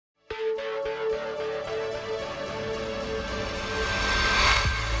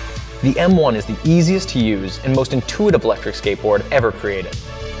The M1 is the easiest to use and most intuitive electric skateboard ever created.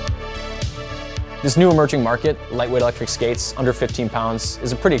 This new emerging market, lightweight electric skates under 15 pounds,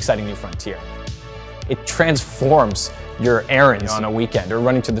 is a pretty exciting new frontier. It transforms your errands on a weekend or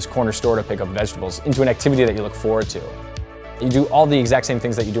running to this corner store to pick up vegetables into an activity that you look forward to. You do all the exact same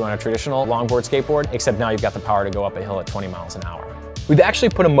things that you do on a traditional longboard skateboard, except now you've got the power to go up a hill at 20 miles an hour. We've actually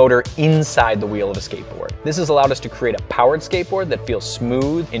put a motor inside the wheel of the skateboard. This has allowed us to create a powered skateboard that feels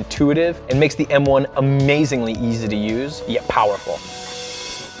smooth, intuitive, and makes the M1 amazingly easy to use, yet powerful.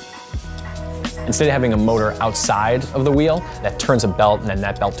 Instead of having a motor outside of the wheel that turns a belt and then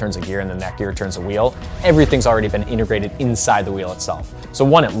that belt turns a gear and then that gear turns a wheel, everything's already been integrated inside the wheel itself. So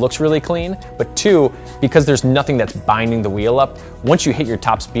one, it looks really clean, but two, because there's nothing that's binding the wheel up, once you hit your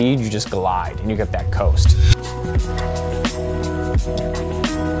top speed, you just glide and you get that coast.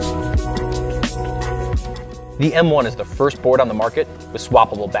 The M1 is the first board on the market with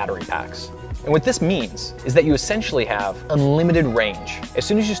swappable battery packs. And what this means is that you essentially have unlimited range. As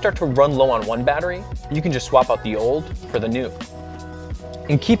soon as you start to run low on one battery, you can just swap out the old for the new.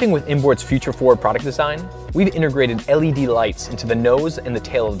 In keeping with Inboard's future-forward product design, we've integrated LED lights into the nose and the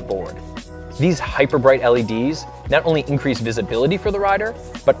tail of the board. These hyper-bright LEDs not only increase visibility for the rider,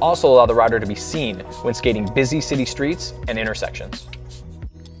 but also allow the rider to be seen when skating busy city streets and intersections.